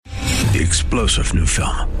The explosive new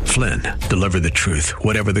film, Flynn, deliver the truth,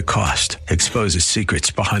 whatever the cost. Exposes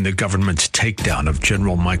secrets behind the government's takedown of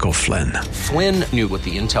General Michael Flynn. Flynn knew what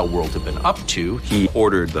the intel world had been up to. He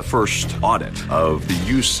ordered the first audit of the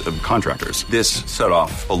use of contractors. This set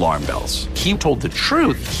off alarm bells. He told the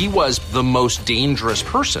truth. He was the most dangerous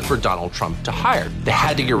person for Donald Trump to hire. They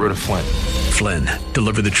had to get rid of Flynn. Flynn,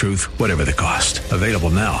 deliver the truth, whatever the cost. Available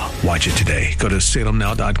now. Watch it today. Go to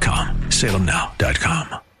salemnow.com.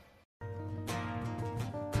 salemnow.com.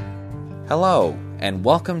 Hello, and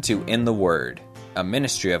welcome to In the Word, a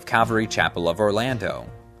ministry of Calvary Chapel of Orlando.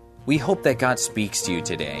 We hope that God speaks to you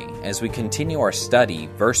today as we continue our study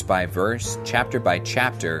verse by verse, chapter by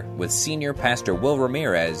chapter, with Senior Pastor Will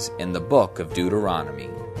Ramirez in the book of Deuteronomy.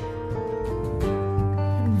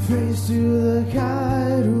 Praise to the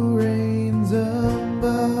God who reigns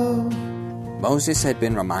above. Moses had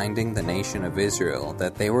been reminding the nation of Israel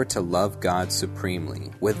that they were to love God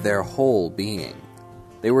supremely with their whole being.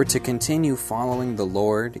 They were to continue following the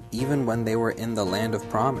Lord even when they were in the land of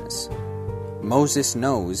promise. Moses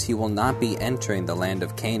knows he will not be entering the land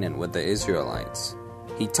of Canaan with the Israelites.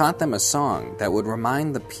 He taught them a song that would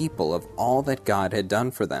remind the people of all that God had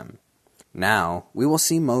done for them. Now, we will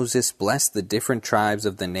see Moses bless the different tribes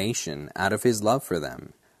of the nation out of his love for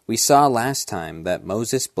them. We saw last time that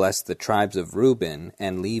Moses blessed the tribes of Reuben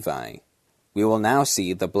and Levi. We will now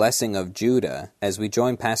see the blessing of Judah as we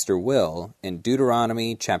join Pastor Will in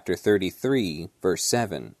Deuteronomy chapter 33, verse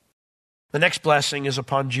 7. The next blessing is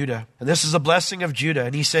upon Judah, and this is a blessing of Judah.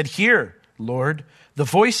 And he said, "Hear, Lord, the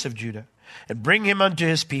voice of Judah, and bring him unto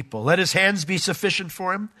his people. Let his hands be sufficient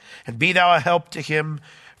for him, and be thou a help to him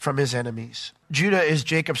from his enemies." Judah is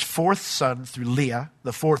Jacob's fourth son through Leah,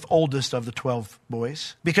 the fourth oldest of the 12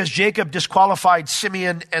 boys. Because Jacob disqualified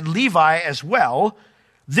Simeon and Levi as well,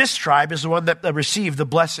 this tribe is the one that received the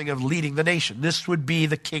blessing of leading the nation. This would be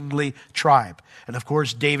the kingly tribe. And of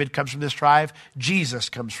course, David comes from this tribe. Jesus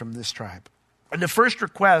comes from this tribe. And the first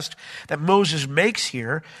request that Moses makes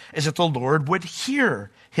here is that the Lord would hear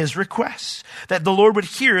his requests, that the Lord would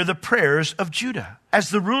hear the prayers of Judah. As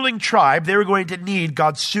the ruling tribe, they were going to need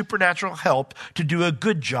God's supernatural help to do a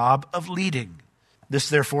good job of leading. This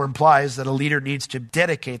therefore implies that a leader needs to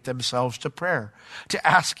dedicate themselves to prayer, to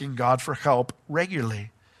asking God for help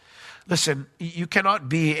regularly. Listen, you cannot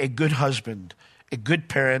be a good husband, a good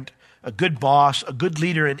parent, a good boss, a good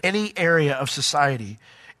leader in any area of society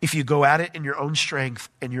if you go at it in your own strength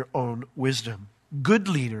and your own wisdom. Good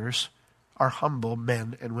leaders are humble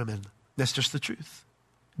men and women. That's just the truth.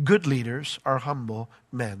 Good leaders are humble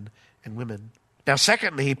men and women. Now,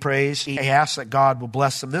 secondly, he asks that God will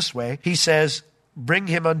bless them this way. He says, "Bring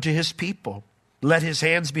him unto his people. Let his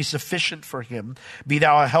hands be sufficient for him. Be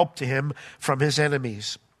thou a help to him from his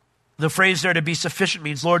enemies." The phrase there, to be sufficient,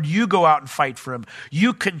 means, Lord, you go out and fight for him.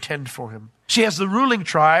 You contend for him. See, as the ruling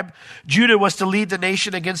tribe, Judah was to lead the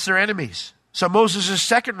nation against their enemies. So Moses'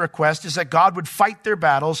 second request is that God would fight their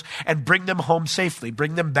battles and bring them home safely,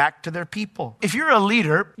 bring them back to their people. If you're a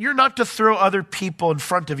leader, you're not to throw other people in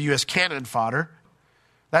front of you as cannon fodder.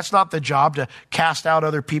 That's not the job, to cast out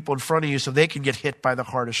other people in front of you so they can get hit by the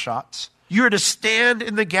hardest shots. You're to stand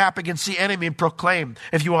in the gap against the enemy and proclaim,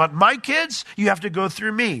 if you want my kids, you have to go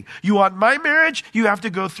through me. You want my marriage, you have to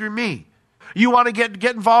go through me. You want to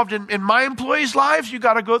get involved in my employees' lives, you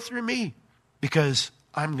got to go through me, because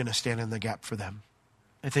I'm going to stand in the gap for them.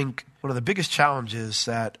 I think one of the biggest challenges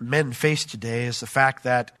that men face today is the fact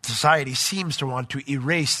that society seems to want to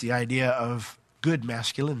erase the idea of good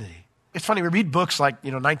masculinity. It's funny, we read books like,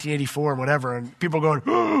 1984 and whatever, and people are going,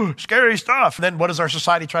 "Oh, scary stuff." And then what does our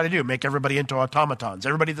society try to do? Make everybody into automatons,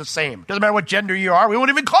 everybody the same. Doesn't matter what gender you are. We won't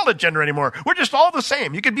even call it gender anymore. We're just all the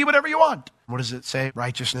same. You can be whatever you want. What does it say?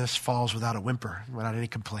 Righteousness falls without a whimper, without any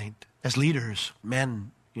complaint. As leaders,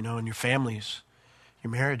 men, in your families,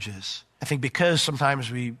 your marriages, I think because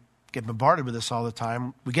sometimes we get bombarded with this all the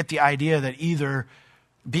time, we get the idea that either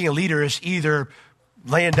being a leader is either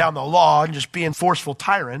laying down the law and just being a forceful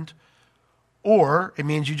tyrant, or it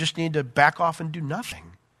means you just need to back off and do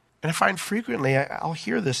nothing. And I find frequently, I'll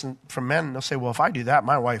hear this from men, and they'll say, "Well, if I do that,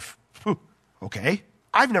 my wife," okay.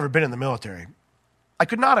 I've never been in the military. I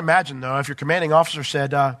could not imagine, though, if your commanding officer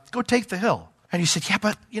said, "Go take the hill." And you said, "Yeah,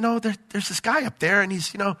 but, there's this guy up there, and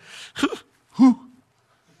he's, who?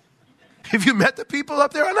 Have you met the people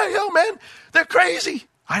up there on that hill, man? They're crazy."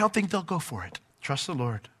 I don't think they'll go for it. Trust the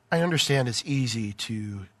Lord. I understand it's easy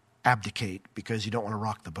to abdicate because you don't want to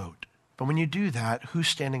rock the boat. But when you do that, who's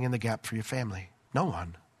standing in the gap for your family? No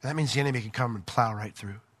one. That means the enemy can come and plow right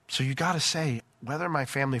through. So you got to say, whether my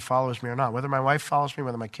family follows me or not, whether my wife follows me,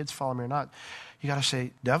 whether my kids follow me or not, you got to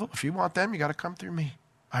say, "Devil, if you want them, you got to come through me."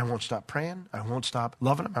 I won't stop praying. I won't stop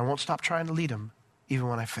loving him. I won't stop trying to lead him, even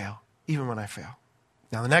when I fail. Even when I fail.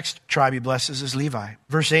 Now, the next tribe he blesses is Levi.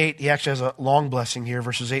 Verse 8, he actually has a long blessing here,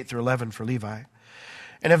 verses 8 through 11 for Levi.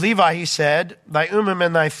 And of Levi he said, thy Urim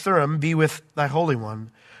and thy Thummim be with thy Holy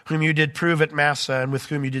One, whom you did prove at Massa, and with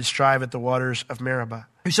whom you did strive at the waters of Meribah.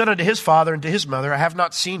 Who said unto his father and to his mother, I have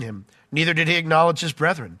not seen him, neither did he acknowledge his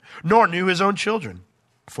brethren, nor knew his own children.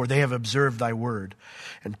 For they have observed thy word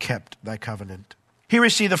and kept thy covenant. Here we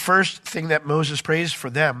see the first thing that Moses prays for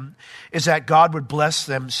them is that God would bless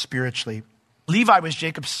them spiritually. Levi was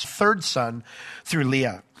Jacob's third son through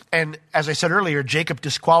Leah. And as I said earlier, Jacob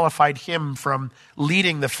disqualified him from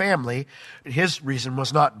leading the family. His reason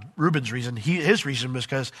was not Reuben's reason. His reason was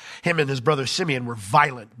because him and his brother Simeon were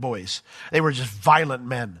violent boys. They were just violent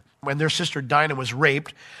men. When their sister Dinah was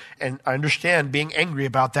raped, and I understand being angry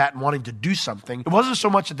about that and wanting to do something, it wasn't so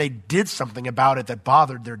much that they did something about it that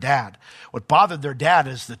bothered their dad. What bothered their dad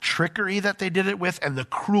is the trickery that they did it with and the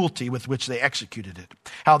cruelty with which they executed it.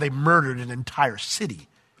 How they murdered an entire city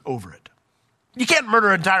over it. You can't murder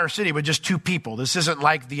an entire city with just two people. This isn't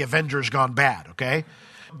like the Avengers gone bad, okay?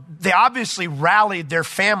 They obviously rallied their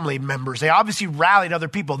family members. They obviously rallied other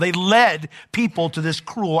people. They led people to this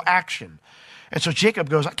cruel action. And so Jacob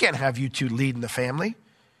goes, I can't have you two leading the family.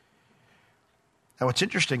 Now what's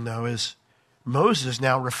interesting though is Moses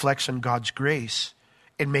now reflects on God's grace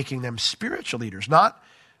in making them spiritual leaders, not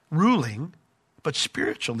ruling, but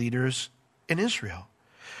spiritual leaders in Israel.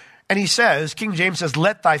 And he says, King James says,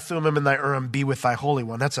 let thy Thummim and thy Urim be with thy Holy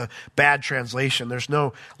One. That's a bad translation. There's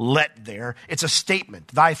no let there. It's a statement.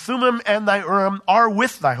 Thy Thummim and thy Urim are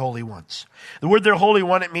with thy holy ones. The word there, Holy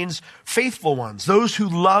One, it means faithful ones, those who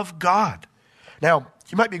love God. Now,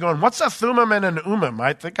 you might be going, what's a Thummim and an Urim?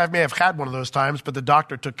 I think I may have had one of those times, but the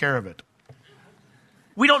doctor took care of it.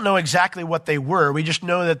 We don't know exactly what they were. We just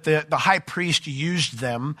know that the high priest used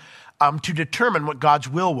them to determine what God's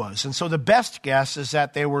will was. And so the best guess is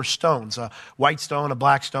that they were stones, a white stone, a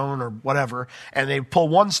black stone, or whatever. And they pull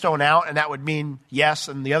one stone out, and that would mean yes,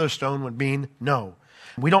 and the other stone would mean no.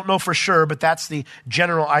 We don't know for sure, but that's the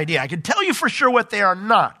general idea. I can tell you for sure what they are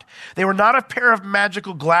not. They were not a pair of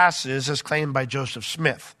magical glasses as claimed by Joseph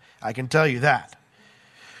Smith. I can tell you that.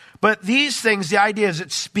 But these things, the idea is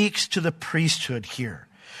it speaks to the priesthood here.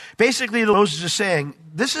 Basically, Moses is saying,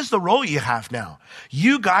 this is the role you have now.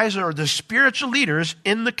 You guys are the spiritual leaders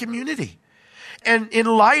in the community. And in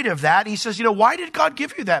light of that, he says, why did God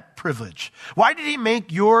give you that privilege? Why did he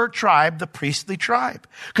make your tribe the priestly tribe?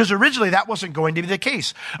 Because originally that wasn't going to be the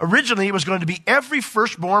case. Originally it was going to be every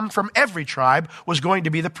firstborn from every tribe was going to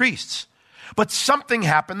be the priests. But something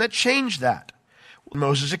happened that changed that.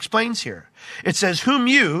 Moses explains here. It says, whom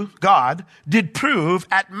you, God, did prove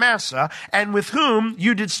at Massa, and with whom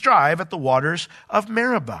you did strive at the waters of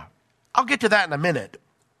Meribah. I'll get to that in a minute.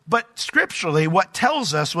 But scripturally, what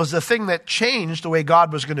tells us was the thing that changed the way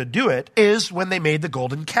God was going to do it is when they made the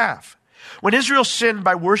golden calf. When Israel sinned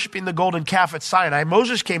by worshiping the golden calf at Sinai,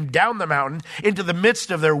 Moses came down the mountain into the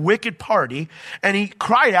midst of their wicked party, and he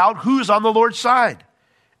cried out, who's on the Lord's side?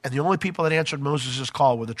 And the only people that answered Moses'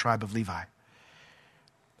 call were the tribe of Levi.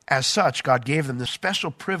 As such, God gave them the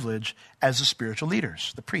special privilege as the spiritual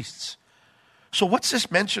leaders, the priests. So what's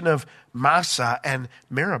this mention of Massa and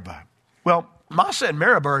Meribah? Well, Massa and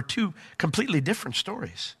Meribah are two completely different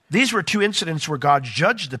stories. These were two incidents where God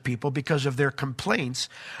judged the people because of their complaints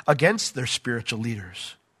against their spiritual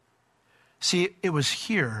leaders. See, it was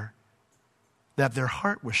here that their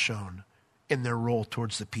heart was shown in their role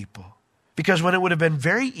towards the people. Because when it would have been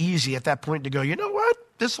very easy at that point to go, you know what?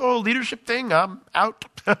 This whole leadership thing, I'm out.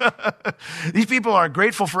 These people aren't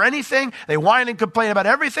grateful for anything. They whine and complain about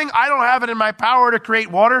everything. I don't have it in my power to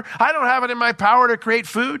create water. I don't have it in my power to create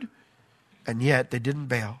food. And yet they didn't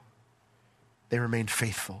bail. They remained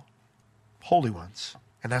faithful, holy ones.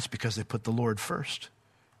 And that's because they put the Lord first.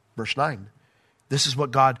 Verse 9. This is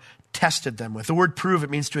what God tested them with. The word prove, it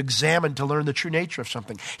means to examine, to learn the true nature of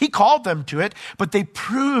something. He called them to it, but they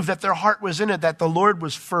proved that their heart was in it, that the Lord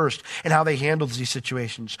was first in how they handled these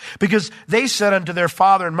situations. Because they said unto their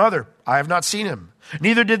father and mother, I have not seen him.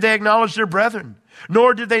 Neither did they acknowledge their brethren,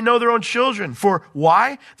 nor did they know their own children. For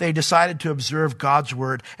why? They decided to observe God's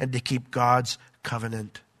word and to keep God's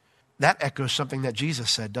covenant. That echoes something that Jesus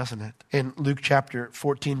said, doesn't it? In Luke chapter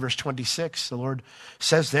 14, verse 26, the Lord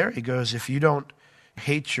says there, he goes, if you don't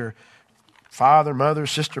hate your father, mother,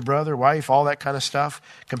 sister, brother, wife, all that kind of stuff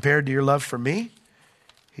compared to your love for me,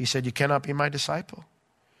 he said, you cannot be my disciple.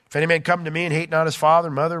 If any man come to me and hate not his father,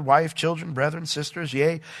 mother, wife, children, brethren, sisters,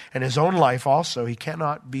 yea, and his own life also, he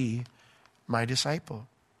cannot be my disciple.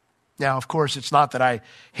 Now, of course, it's not that I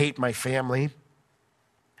hate my family.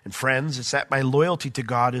 And friends, it's that my loyalty to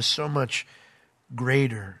God is so much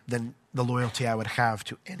greater than the loyalty I would have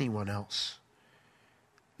to anyone else.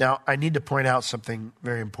 Now, I need to point out something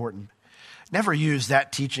very important. Never use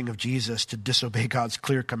that teaching of Jesus to disobey God's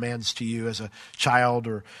clear commands to you as a child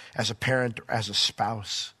or as a parent or as a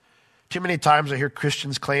spouse. Too many times I hear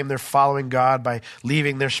Christians claim they're following God by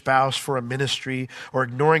leaving their spouse for a ministry or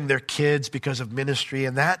ignoring their kids because of ministry,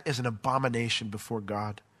 and that is an abomination before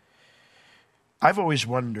God. I've always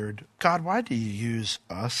wondered, God, why do you use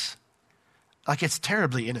us? Like, it's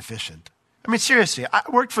terribly inefficient. I mean, seriously, I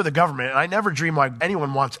worked for the government, and I never dream like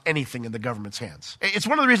anyone wants anything in the government's hands. It's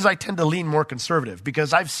one of the reasons I tend to lean more conservative,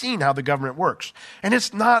 because I've seen how the government works, and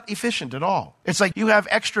it's not efficient at all. It's like you have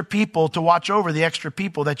extra people to watch over the extra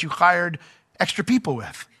people that you hired extra people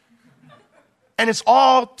with. And it's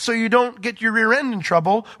all so you don't get your rear end in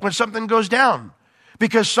trouble when something goes down.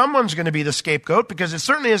 Because someone's going to be the scapegoat, because it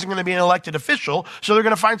certainly isn't going to be an elected official, so they're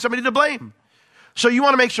going to find somebody to blame. So you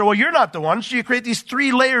want to make sure, well, you're not the one, so you create these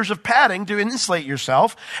 3 layers of padding to insulate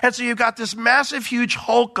yourself, and so you've got this massive, huge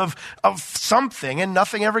hulk of something, and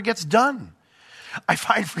nothing ever gets done. I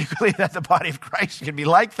find frequently that the body of Christ can be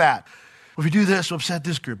like that. Well, if we do this, we'll upset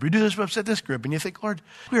this group. We do this, we'll upset this group. And you think, Lord,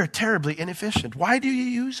 we are terribly inefficient. Why do you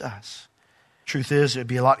use us? Truth is, it'd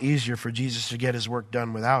be a lot easier for Jesus to get his work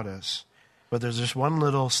done without us. But there's just one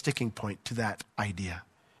little sticking point to that idea.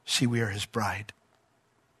 See, we are his bride.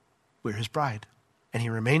 We're his bride. And he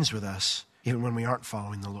remains with us even when we aren't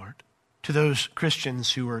following the Lord. To those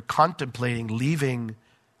Christians who are contemplating leaving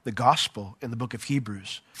the gospel in the book of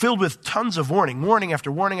Hebrews, filled with tons of warning after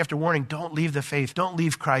warning after warning, don't leave the faith, don't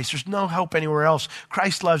leave Christ, there's no hope anywhere else,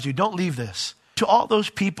 Christ loves you, don't leave this. To all those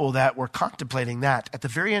people that were contemplating that, at the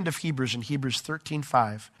very end of Hebrews, in Hebrews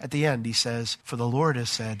 13:5, at the end he says, for the Lord has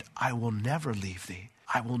said, I will never leave thee,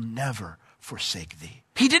 I will never forsake thee.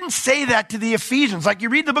 He didn't say that to the Ephesians. Like, you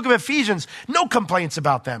read the book of Ephesians, no complaints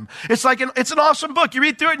about them. It's like it's an awesome book. You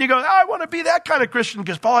read through it and you go, I want to be that kind of Christian,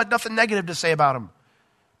 because Paul had nothing negative to say about him.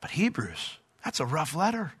 But Hebrews, that's a rough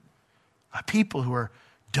letter. A people who are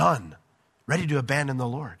done, ready to abandon the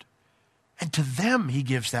Lord. And to them he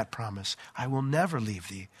gives that promise. I will never leave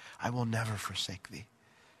thee. I will never forsake thee.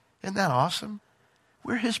 Isn't that awesome?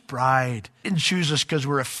 We're his bride. He didn't choose us because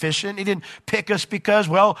we're efficient. He didn't pick us because,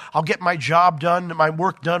 well, I'll get my job done, my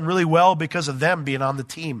work done really well because of them being on the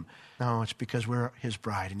team. No, it's because we're his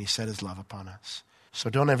bride and he set his love upon us. So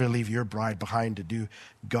don't ever leave your bride behind to do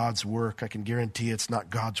God's work. I can guarantee it's not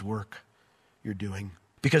God's work you're doing.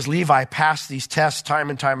 Because Levi passed these tests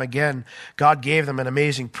time and time again, God gave them an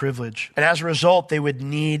amazing privilege. And as a result, they would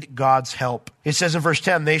need God's help. It says in verse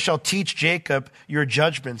 10, they shall teach Jacob your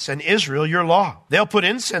judgments and Israel your law. They'll put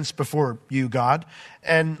incense before you, God,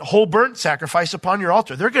 and whole burnt sacrifice upon your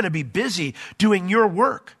altar. They're going to be busy doing your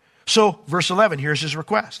work. So verse 11, here's his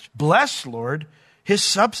request. Bless, Lord, his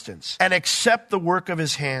substance, and accept the work of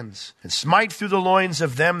his hands, and smite through the loins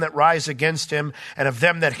of them that rise against him, and of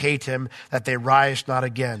them that hate him, that they rise not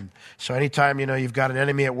again. So anytime, you've got an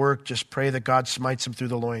enemy at work, just pray that God smites them through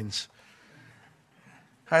the loins.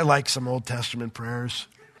 I like some Old Testament prayers.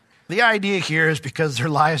 The idea here is because their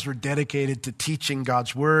lives were dedicated to teaching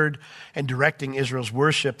God's word and directing Israel's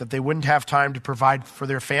worship, that they wouldn't have time to provide for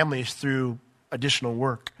their families through additional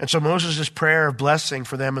work. And so Moses' prayer of blessing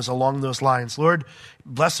for them is along those lines. Lord,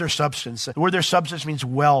 bless their substance. The word their substance means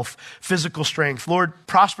wealth, physical strength. Lord,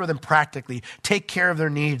 prosper them practically. Take care of their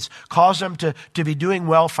needs. Cause them to be doing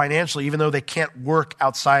well financially, even though they can't work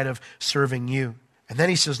outside of serving you. And then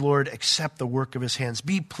he says, Lord, accept the work of his hands.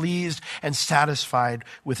 Be pleased and satisfied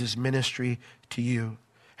with his ministry to you,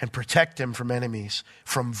 and protect him from enemies,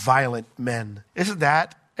 from violent men. Isn't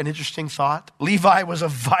that an interesting thought? Levi was a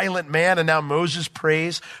violent man, and now Moses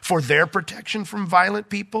prays for their protection from violent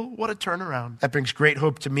people. What a turnaround. That brings great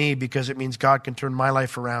hope to me, because it means God can turn my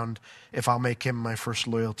life around if I'll make him my first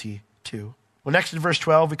loyalty too. Well, next in verse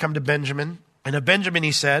 12, we come to Benjamin. And of Benjamin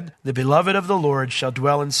he said, the beloved of the Lord shall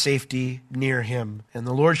dwell in safety near him, and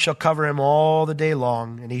the Lord shall cover him all the day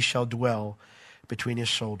long, and he shall dwell between his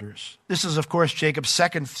shoulders. This is, of course, Jacob's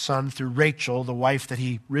second son through Rachel, the wife that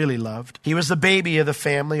he really loved. He was the baby of the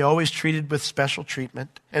family, always treated with special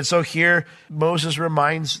treatment. And so here, Moses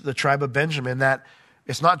reminds the tribe of Benjamin that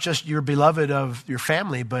it's not just you're beloved of your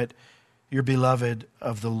family, but you're beloved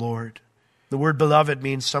of the Lord. The word beloved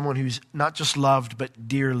means someone who's not just loved, but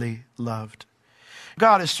dearly loved.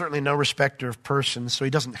 God is certainly no respecter of persons, so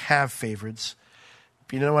he doesn't have favorites.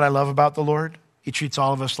 But you know what I love about the Lord? He treats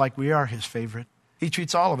all of us like we are his favorite. He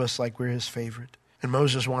treats all of us like we're his favorite. And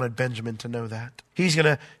Moses wanted Benjamin to know that. He's going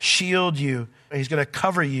to shield you. He's going to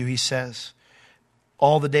cover you, he says,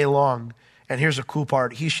 all the day long. And here's a cool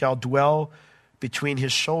part. He shall dwell between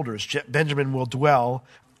his shoulders. Benjamin will dwell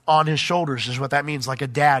on his shoulders is what that means, like a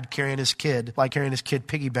dad carrying his kid, like carrying his kid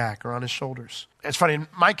piggyback or on his shoulders. It's funny,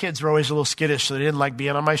 my kids were always a little skittish, so they didn't like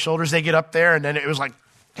being on my shoulders. They get up there, and then it was like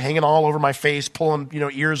hanging all over my face, pulling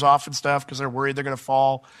ears off and stuff because they're worried they're going to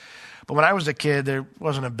fall. But when I was a kid, there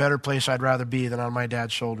wasn't a better place I'd rather be than on my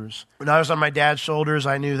dad's shoulders. When I was on my dad's shoulders,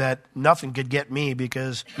 I knew that nothing could get me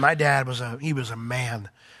because my dad was a man.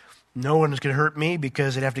 No one was going to hurt me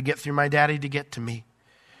because they'd have to get through my daddy to get to me.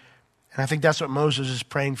 And I think that's what Moses is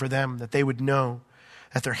praying for them, that they would know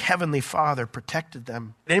that their heavenly Father protected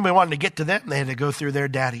them. If anybody wanted to get to them, they had to go through their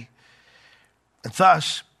daddy. And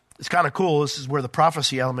thus, it's kind of cool. This is where the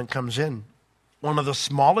prophecy element comes in. One of the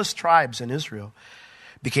smallest tribes in Israel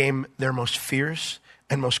became their most fierce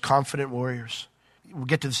and most confident warriors. We'll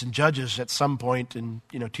get to this in Judges at some point in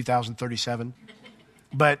 2037.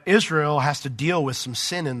 But Israel has to deal with some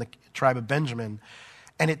sin in the tribe of Benjamin,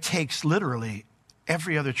 and it takes literally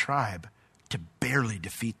every other tribe to barely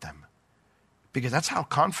defeat them. Because that's how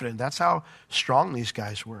confident, that's how strong these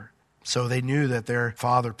guys were. So they knew that their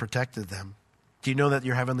Father protected them. Do you know that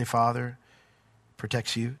your Heavenly Father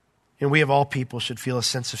protects you? And we of all people should feel a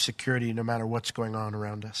sense of security no matter what's going on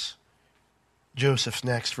around us. Joseph's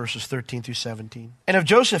next, verses 13 through 17. And of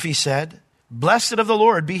Joseph he said, "Blessed of the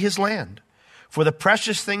Lord be his land, for the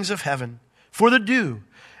precious things of heaven, for the dew,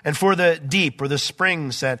 and for the deep or the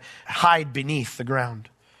springs that hide beneath the ground,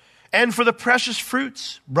 and for the precious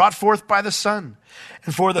fruits brought forth by the sun,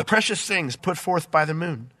 and for the precious things put forth by the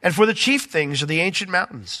moon, and for the chief things of the ancient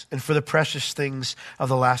mountains, and for the precious things of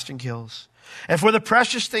the lasting hills, and for the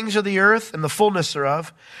precious things of the earth and the fullness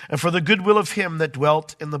thereof, and for the goodwill of him that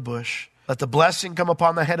dwelt in the bush. Let the blessing come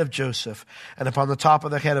upon the head of Joseph and upon the top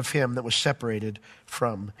of the head of him that was separated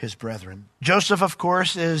from his brethren." Joseph, of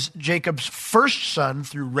course, is Jacob's first son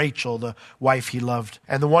through Rachel, the wife he loved,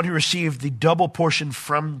 and the one who received the double portion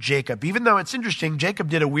from Jacob. Even though it's interesting, Jacob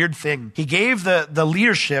did a weird thing. He gave the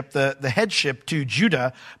leadership, the headship to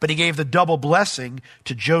Judah, but he gave the double blessing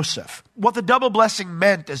to Joseph. What the double blessing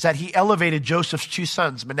meant is that he elevated Joseph's two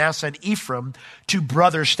sons, Manasseh and Ephraim, to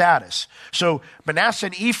brother status. So Manasseh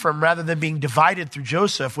and Ephraim, rather than being divided through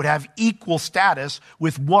Joseph, would have equal status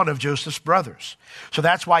with one of Joseph's brothers. So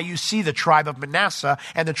that's why you see the tribe of Manasseh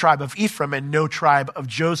and the tribe of Ephraim and no tribe of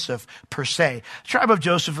Joseph per se. The tribe of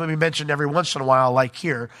Joseph will be mentioned every once in a while like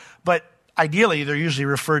here, but ideally they're usually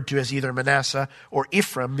referred to as either Manasseh or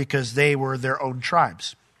Ephraim because they were their own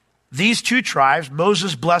tribes. These two tribes,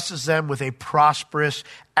 Moses blesses them with a prosperous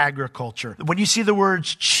agriculture. When you see the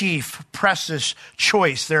words chief, precious,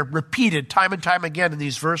 choice, they're repeated time and time again in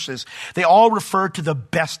these verses. They all refer to the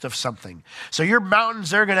best of something. So your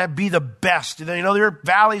mountains, they're going to be the best. Your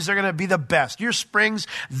valleys, they're going to be the best. Your springs,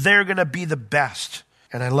 they're going to be the best.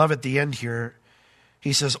 And I love at the end here,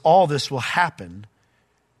 he says, all this will happen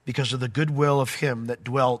because of the goodwill of him that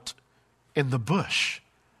dwelt in the bush.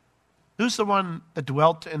 Who's the one that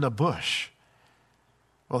dwelt in the bush?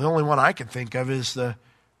 Well, the only one I can think of is the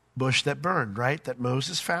bush that burned, right? That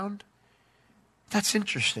Moses found. That's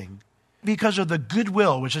interesting. Because of the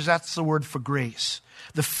goodwill, that's the word for grace.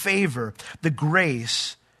 The favor, the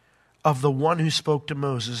grace of the one who spoke to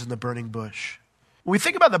Moses in the burning bush. When we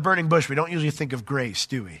think about the burning bush, we don't usually think of grace,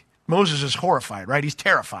 do we? Moses is horrified, right? He's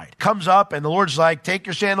terrified. Comes up and the Lord's like, take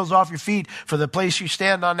your sandals off your feet, for the place you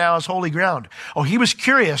stand on now is holy ground. Oh, he was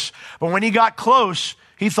curious, but when he got close,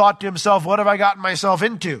 he thought to himself, what have I gotten myself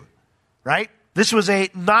into? Right? This was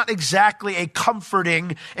not exactly a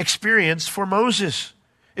comforting experience for Moses.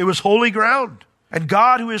 It was holy ground. And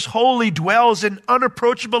God, who is holy, dwells in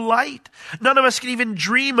unapproachable light. None of us can even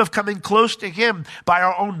dream of coming close to him by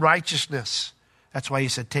our own righteousness. That's why he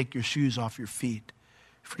said, take your shoes off your feet,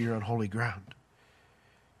 for you're on holy ground.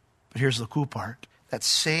 But here's the cool part. That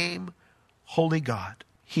same holy God,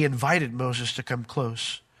 he invited Moses to come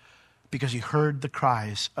close because he heard the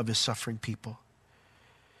cries of his suffering people.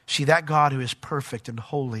 See, that God who is perfect and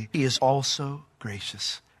holy, he is also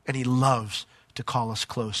gracious, and he loves to call us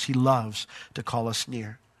close. He loves to call us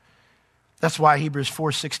near. That's why Hebrews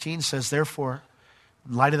 4:16 says, therefore,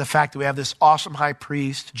 in light of the fact that we have this awesome high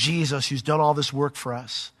priest, Jesus, who's done all this work for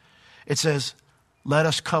us, it says, let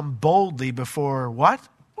us come boldly before what?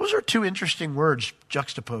 Those are two interesting words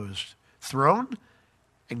juxtaposed. Throne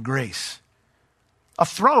and grace. A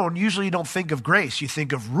throne, usually you don't think of grace. You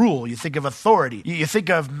think of rule. You think of authority. You think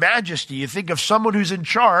of majesty. You think of someone who's in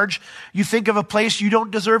charge. You think of a place you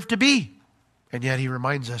don't deserve to be. And yet he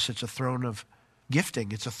reminds us it's a throne of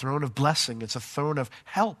gifting. It's a throne of blessing. It's a throne of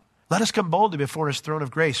help. Let us come boldly before his throne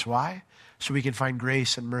of grace. Why? So we can find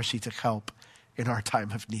grace and mercy to help in our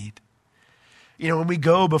time of need. You know, when we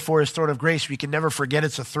go before his throne of grace, we can never forget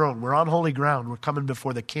it's a throne. We're on holy ground. We're coming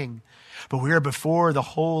before the King. But we are before the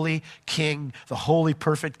holy King, the holy,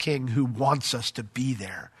 perfect King who wants us to be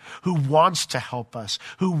there, who wants to help us,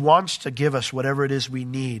 who wants to give us whatever it is we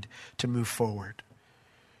need to move forward.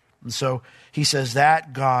 And so he says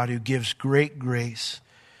that God who gives great grace,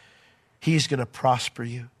 he's going to prosper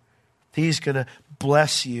you. He's going to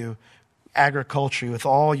bless you agriculturally with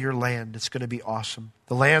all your land. It's going to be awesome.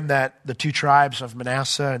 The land that the two tribes of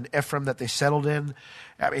Manasseh and Ephraim that they settled in,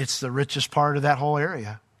 it's the richest part of that whole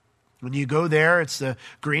area. When you go there, it's the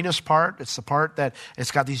greenest part. It's the part that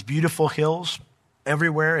it's got these beautiful hills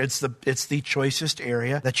everywhere. It's the choicest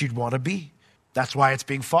area that you'd want to be. That's why it's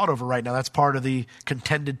being fought over right now. That's part of the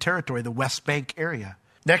contended territory, the West Bank area.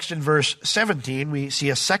 Next in verse 17, we see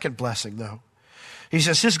a second blessing though. He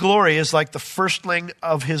says, his glory is like the firstling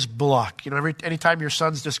of his bullock. You know, anytime your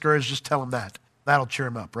son's discouraged, just tell him that. That'll cheer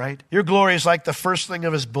him up, right? Your glory is like the firstling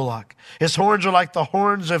of his bullock. His horns are like the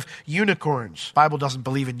horns of unicorns. The Bible doesn't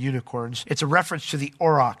believe in unicorns. It's a reference to the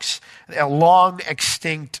aurochs, a long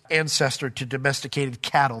extinct ancestor to domesticated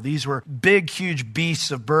cattle. These were big, huge beasts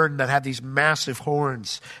of burden that had these massive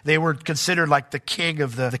horns. They were considered like the king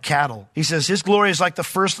of the cattle. He says, his glory is like the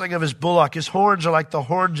firstling of his bullock. His horns are like the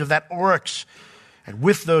horns of that oryx. And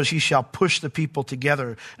with those he shall push the people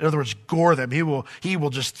together. In other words, gore them. He will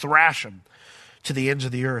just thrash them to the ends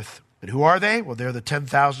of the earth. And who are they? Well, they're the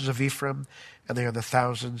 10,000s of Ephraim, and they are the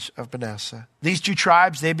thousands of Manasseh. These two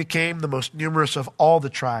tribes, they became the most numerous of all the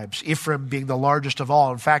tribes, Ephraim being the largest of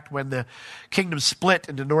all. In fact, when the kingdom split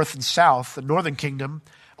into north and south, the northern kingdom,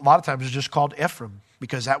 a lot of times is just called Ephraim,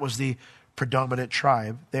 because that was the predominant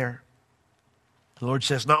tribe there. The Lord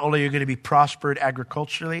says, not only are you going to be prospered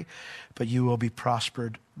agriculturally, but you will be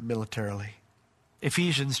prospered militarily.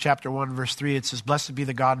 Ephesians chapter 1, verse 3, it says, blessed be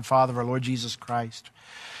the God and Father of our Lord Jesus Christ,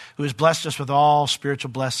 who has blessed us with all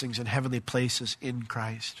spiritual blessings in heavenly places in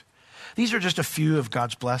Christ. These are just a few of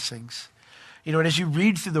God's blessings. You know, and as you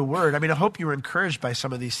read through the Word, I hope you were encouraged by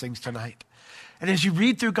some of these things tonight. And as you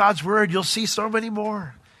read through God's Word, you'll see so many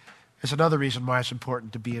more. It's another reason why it's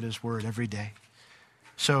important to be in His Word every day.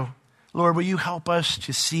 So, Lord, will you help us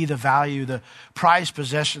to see the value, the prized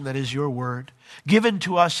possession that is your word, given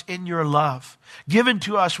to us in your love, given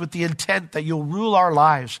to us with the intent that you'll rule our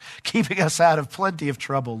lives, keeping us out of plenty of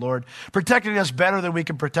trouble, Lord, protecting us better than we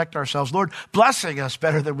can protect ourselves, Lord, blessing us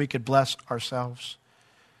better than we could bless ourselves.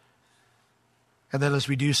 And then as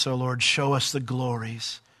we do so, Lord, show us the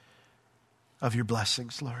glories of your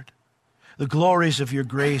blessings, Lord, the glories of your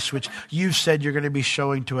grace, which you've said you're going to be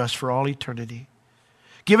showing to us for all eternity.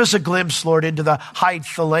 Give us a glimpse, Lord, into the height,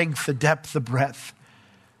 the length, the depth, the breadth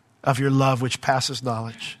of your love which passes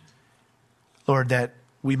knowledge. Lord, that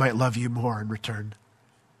we might love you more in return.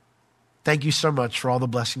 Thank you so much for all the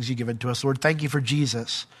blessings you've given to us. Lord, thank you for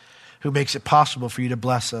Jesus, who makes it possible for you to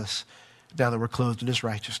bless us now that we're clothed in his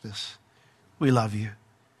righteousness. We love you.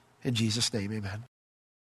 In Jesus' name, amen.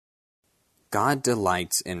 God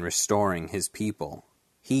delights in restoring his people.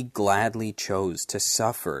 He gladly chose to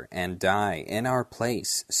suffer and die in our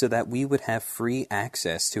place so that we would have free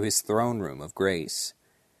access to his throne room of grace.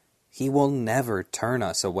 He will never turn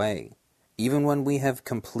us away. Even when we have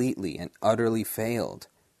completely and utterly failed,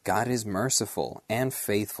 God is merciful and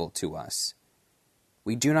faithful to us.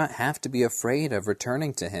 We do not have to be afraid of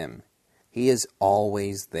returning to him. He is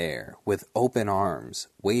always there with open arms,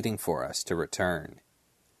 waiting for us to return.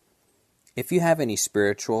 If you have any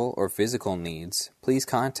spiritual or physical needs, please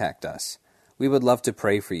contact us. We would love to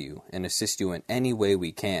pray for you and assist you in any way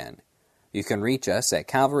we can. You can reach us at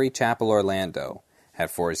Calvary Chapel Orlando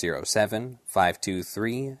at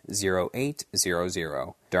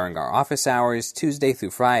 407-523-0800 during our office hours Tuesday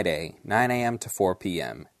through Friday, 9 a.m. to 4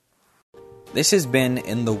 p.m. This has been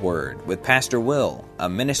In the Word with Pastor Will, a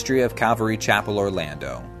ministry of Calvary Chapel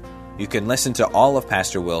Orlando. You can listen to all of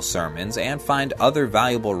Pastor Will's sermons and find other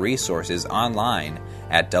valuable resources online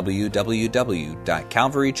at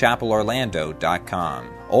www.calvarychapelorlando.com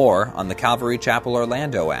or on the Calvary Chapel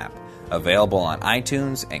Orlando app, available on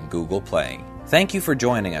iTunes and Google Play. Thank you for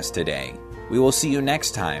joining us today. We will see you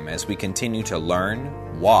next time as we continue to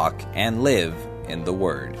learn, walk, and live in the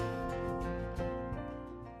Word.